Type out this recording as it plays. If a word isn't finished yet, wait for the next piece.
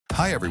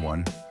Hi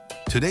everyone.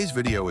 Today's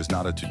video is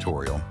not a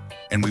tutorial,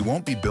 and we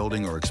won't be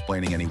building or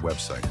explaining any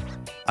website.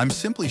 I'm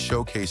simply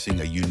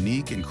showcasing a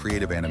unique and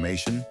creative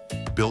animation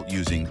built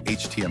using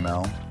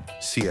HTML,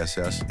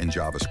 CSS, and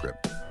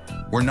JavaScript.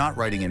 We're not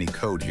writing any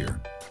code here.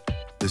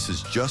 This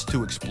is just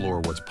to explore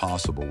what's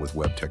possible with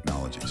web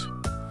technologies.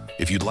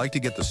 If you'd like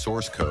to get the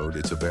source code,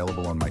 it's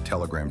available on my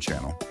Telegram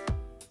channel.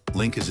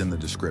 Link is in the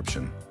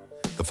description.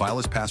 The file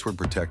is password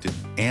protected,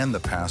 and the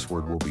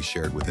password will be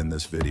shared within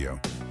this video.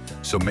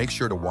 So make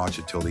sure to watch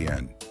it till the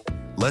end.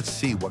 Let's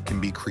see what can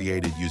be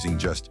created using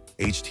just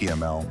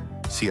HTML,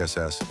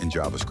 CSS, and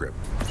JavaScript.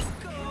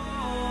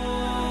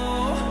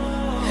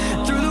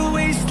 Through the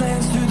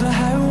wastelands, through the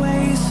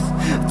highways,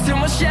 till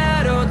my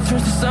shadow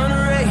turns to sun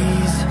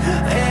rays,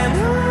 and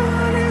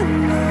on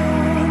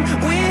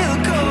we'll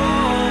go.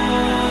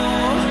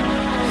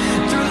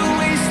 Through the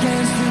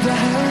wastelands, through the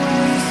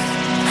highways,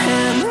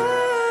 and on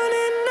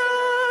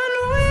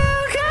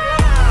we'll go.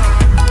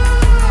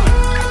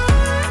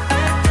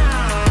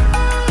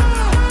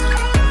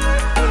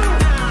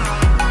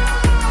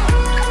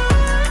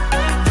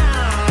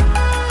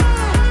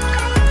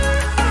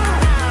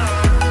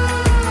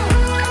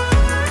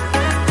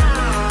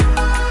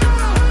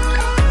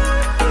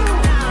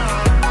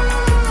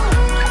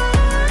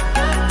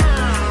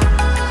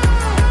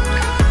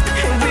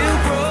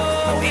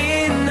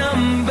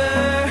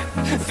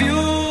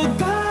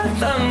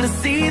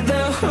 See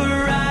the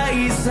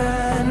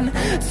horizon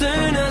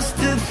turn us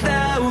to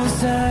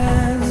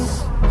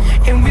thousands,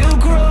 and we'll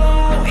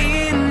grow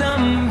in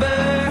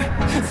number,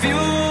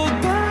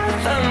 fueled by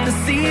them to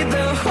see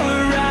the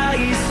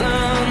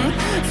horizon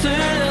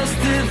turn us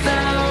to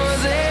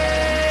thousands,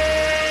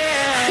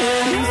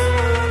 and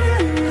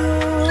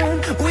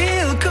on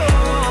we'll go.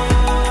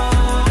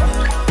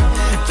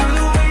 Through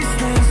the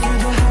wastelands, through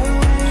the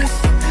highways,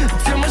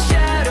 till my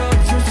shadow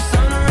turns to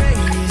sun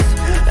rays,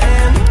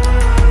 and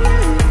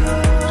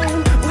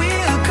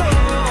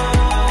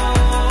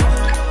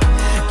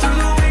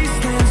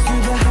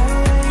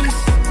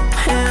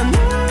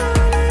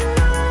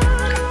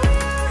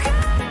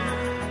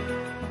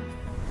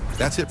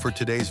That's it for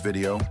today's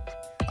video.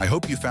 I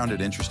hope you found it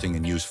interesting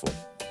and useful.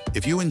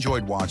 If you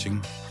enjoyed watching,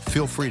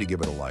 feel free to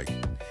give it a like.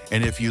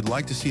 And if you'd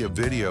like to see a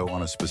video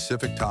on a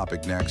specific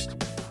topic next,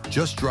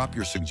 just drop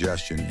your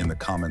suggestion in the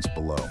comments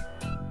below.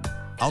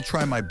 I'll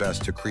try my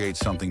best to create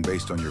something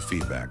based on your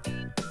feedback.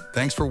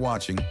 Thanks for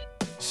watching.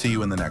 See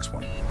you in the next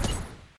one.